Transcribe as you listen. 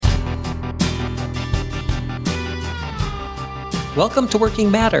Welcome to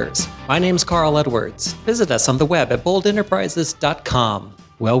Working Matters. My name's Carl Edwards. Visit us on the web at boldenterprises.com.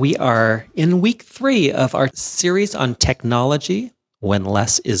 Well, we are in week 3 of our series on technology, when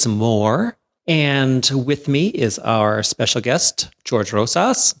less is more. And with me is our special guest, George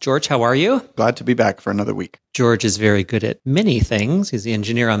Rosas. George, how are you? Glad to be back for another week. George is very good at many things. He's the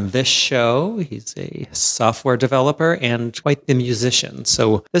engineer on this show. He's a software developer and quite the musician.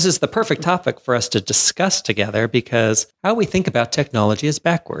 So this is the perfect topic for us to discuss together because how we think about technology is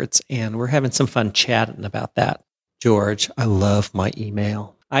backwards. And we're having some fun chatting about that. George, I love my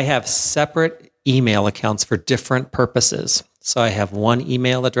email. I have separate email accounts for different purposes. So I have one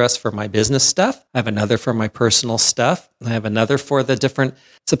email address for my business stuff. I have another for my personal stuff. I have another for the different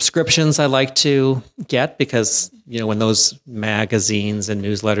subscriptions I like to get because, when those magazines and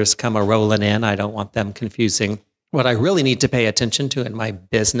newsletters come a-rolling in, I don't want them confusing what I really need to pay attention to in my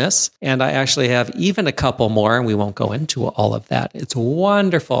business. And I actually have even a couple more, and we won't go into all of that. It's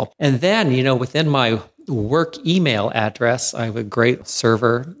wonderful. And then, within my work email address, I have a great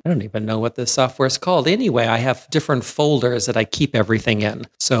server. I don't even know what this software is called. Anyway, I have different folders that I keep everything in.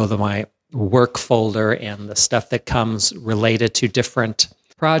 So my work folder and the stuff that comes related to different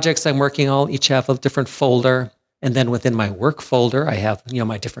projects I'm working on, each have a different folder. And then within my work folder, I have,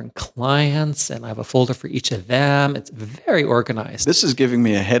 my different clients, and I have a folder for each of them. It's very organized. This is giving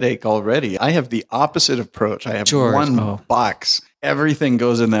me a headache already. I have the opposite approach. I have one box. Everything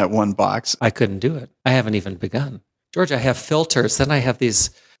goes in that one box. I couldn't do it. I haven't even begun. George, I have filters. Then I have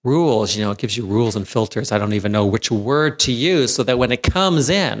these rules. It gives you rules and filters. I don't even know which word to use so that when it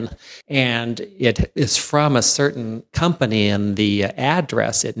comes in and it is from a certain company and the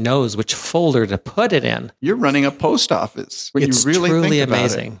address, it knows which folder to put it in. You're running a post office when you really truly think about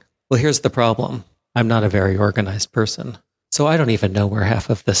amazing. it. Well, here's the problem. I'm not a very organized person. So I don't even know where half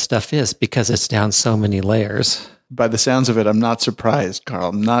of this stuff is because it's down so many layers. By the sounds of it, I'm not surprised, Carl.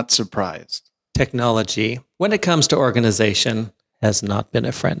 I'm not surprised. Technology, when it comes to organization, has not been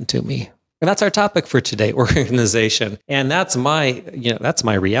a friend to me. And that's our topic for today, organization. And that's my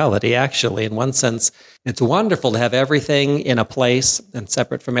reality, actually. In one sense, it's wonderful to have everything in a place and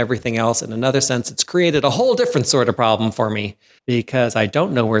separate from everything else. In another sense, it's created a whole different sort of problem for me because I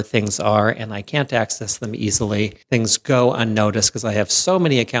don't know where things are and I can't access them easily. Things go unnoticed because I have so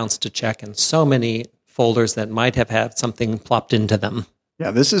many accounts to check and so many folders that might have had something plopped into them.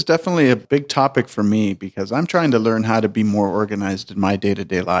 Yeah, this is definitely a big topic for me because I'm trying to learn how to be more organized in my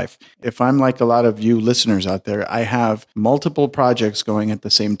day-to-day life. If I'm like a lot of you listeners out there, I have multiple projects going at the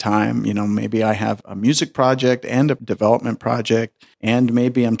same time. Maybe I have a music project and a development project, and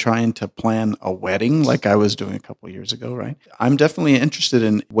maybe I'm trying to plan a wedding like I was doing a couple of years ago, right? I'm definitely interested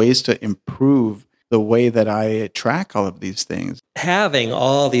in ways to improve the way that I track all of these things. Having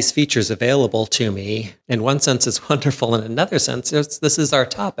all these features available to me, in one sense, is wonderful. In another sense, this is our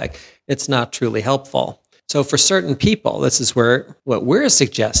topic. It's not truly helpful. So for certain people, this is where what we're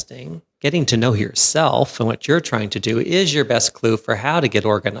suggesting, getting to know yourself and what you're trying to do is your best clue for how to get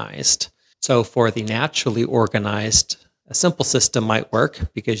organized. So for the naturally organized, a simple system might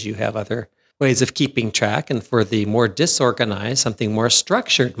work because you have other ways of keeping track. And for the more disorganized, something more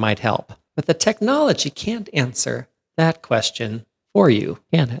structured might help. But the technology can't answer that question for you,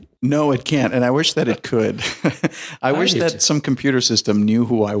 can it? No, it can't. And I wish that it could. I wish that some computer system knew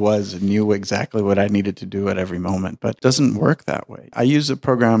who I was and knew exactly what I needed to do at every moment, but it doesn't work that way. I use a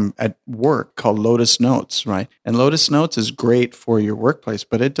program at work called Lotus Notes, right? And Lotus Notes is great for your workplace,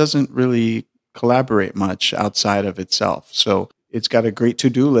 but it doesn't really collaborate much outside of itself. So it's got a great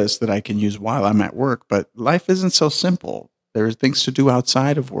to-do list that I can use while I'm at work, but life isn't so simple. There are things to do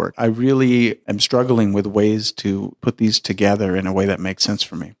outside of work. I really am struggling with ways to put these together in a way that makes sense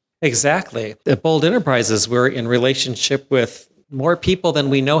for me. Exactly. At Bold Enterprises, we're in relationship with more people than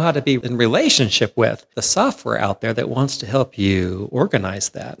we know how to be in relationship with. The software out there that wants to help you organize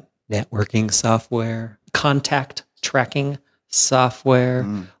that. Networking software, contact tracking software,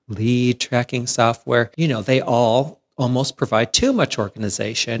 lead tracking software. They all almost provide too much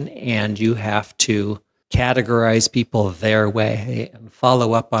organization, and you have to categorize people their way and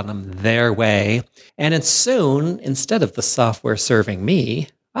follow up on them their way. And it's soon, instead of the software serving me,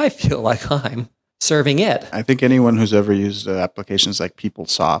 I feel like I'm serving it. I think anyone who's ever used applications like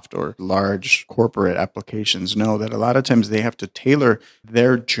PeopleSoft or large corporate applications know that a lot of times they have to tailor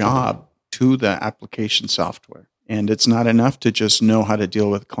their job to the application software. And it's not enough to just know how to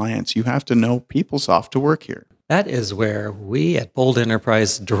deal with clients. You have to know PeopleSoft to work here. That is where we at Bold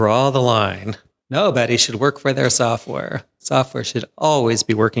Enterprise draw the line. Nobody should work for their software. Software should always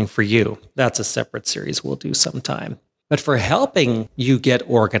be working for you. That's a separate series we'll do sometime. But for helping you get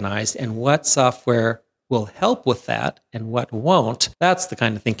organized and what software will help with that and what won't, that's the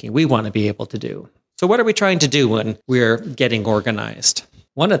kind of thinking we want to be able to do. So what are we trying to do when we're getting organized?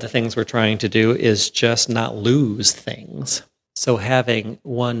 One of the things we're trying to do is just not lose things. So having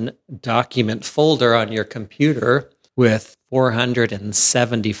one document folder on your computer with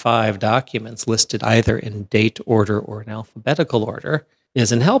 475 documents listed either in date order or in alphabetical order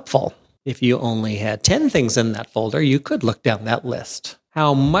isn't helpful. If you only had 10 things in that folder, you could look down that list.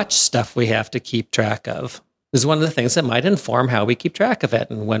 How much stuff we have to keep track of is one of the things that might inform how we keep track of it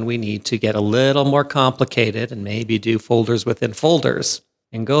and when we need to get a little more complicated and maybe do folders within folders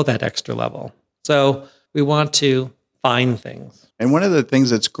and go that extra level. So we want to find things. And one of the things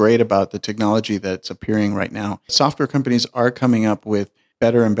that's great about the technology that's appearing right now, software companies are coming up with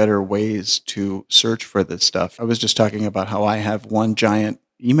better and better ways to search for this stuff. I was just talking about how I have one giant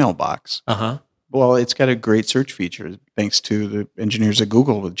email box. Well, it's got a great search feature thanks to the engineers at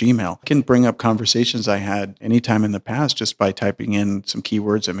Google with Gmail. I can bring up conversations I had anytime in the past just by typing in some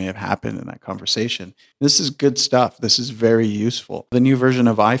keywords that may have happened in that conversation. This is good stuff. This is very useful. The new version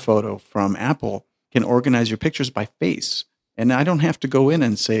of iPhoto from Apple can organize your pictures by face. And I don't have to go in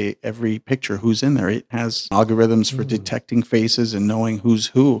and say every picture who's in there. It has algorithms for detecting faces and knowing who's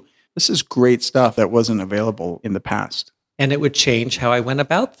who. This is great stuff that wasn't available in the past. And it would change how I went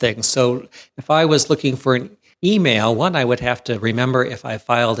about things. So if I was looking for an email, one, I would have to remember if I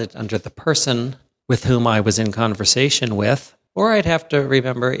filed it under the person with whom I was in conversation with, or I'd have to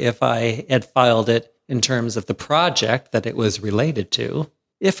remember if I had filed it in terms of the project that it was related to,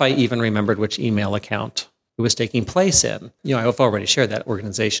 if I even remembered which email account it was taking place in. I've already shared that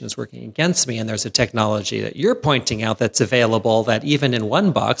organization is working against me, and there's a technology that you're pointing out that's available that even in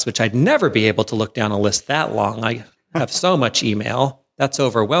one box, which I'd never be able to look down a list that long. I have so much email, that's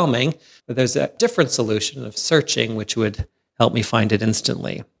overwhelming. But there's a different solution of searching, which would help me find it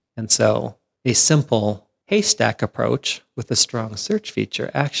instantly. And so a simple haystack approach with a strong search feature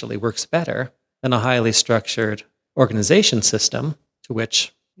actually works better than a highly structured organization system to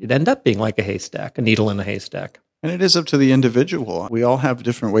which you'd end up being like a haystack, a needle in a haystack. And it is up to the individual. We all have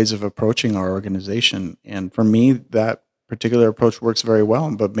different ways of approaching our organization. And for me, that particular approach works very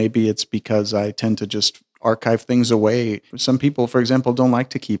well. But maybe it's because I tend to just archive things away. Some people, for example, don't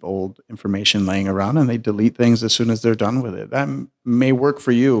like to keep old information laying around and they delete things as soon as they're done with it. That may work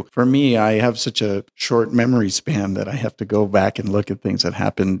for you. For me, I have such a short memory span that I have to go back and look at things that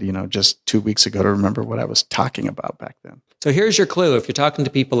happened, just 2 weeks ago to remember what I was talking about back then. So here's your clue. If you're talking to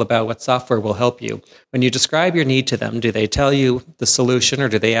people about what software will help you, when you describe your need to them, do they tell you the solution or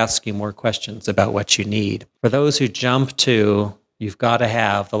do they ask you more questions about what you need? For those who jump to, you've got to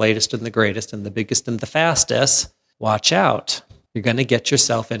have the latest and the greatest and the biggest and the fastest, watch out. You're going to get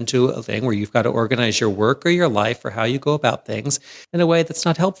yourself into a thing where you've got to organize your work or your life or how you go about things in a way that's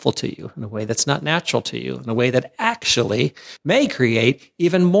not helpful to you, in a way that's not natural to you, in a way that actually may create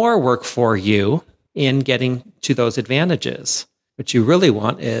even more work for you in getting to those advantages. What you really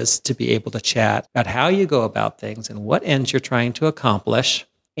want is to be able to chat about how you go about things and what ends you're trying to accomplish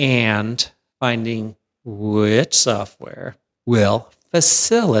and finding which software will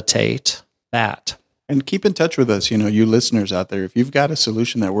facilitate that. And keep in touch with us, you listeners out there. If you've got a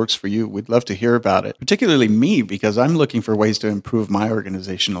solution that works for you, we'd love to hear about it, particularly me, because I'm looking for ways to improve my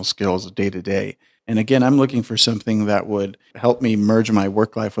organizational skills day to day. And again, I'm looking for something that would help me merge my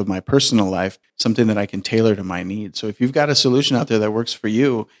work life with my personal life, something that I can tailor to my needs. So if you've got a solution out there that works for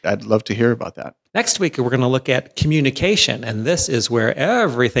you, I'd love to hear about that. Next week, we're going to look at communication. And this is where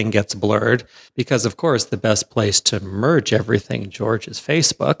everything gets blurred because, of course, the best place to merge everything, George, is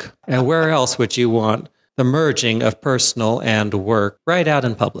Facebook. And where else would you want the merging of personal and work right out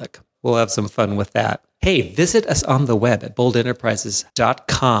in public? We'll have some fun with that. Hey, visit us on the web at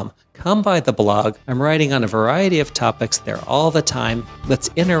boldenterprises.com. Come by the blog. I'm writing on a variety of topics there all the time. Let's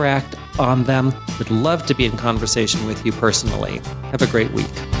interact on them. Would love to be in conversation with you personally. Have a great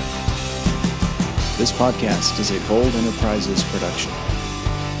week. This podcast is a Bold Enterprises production.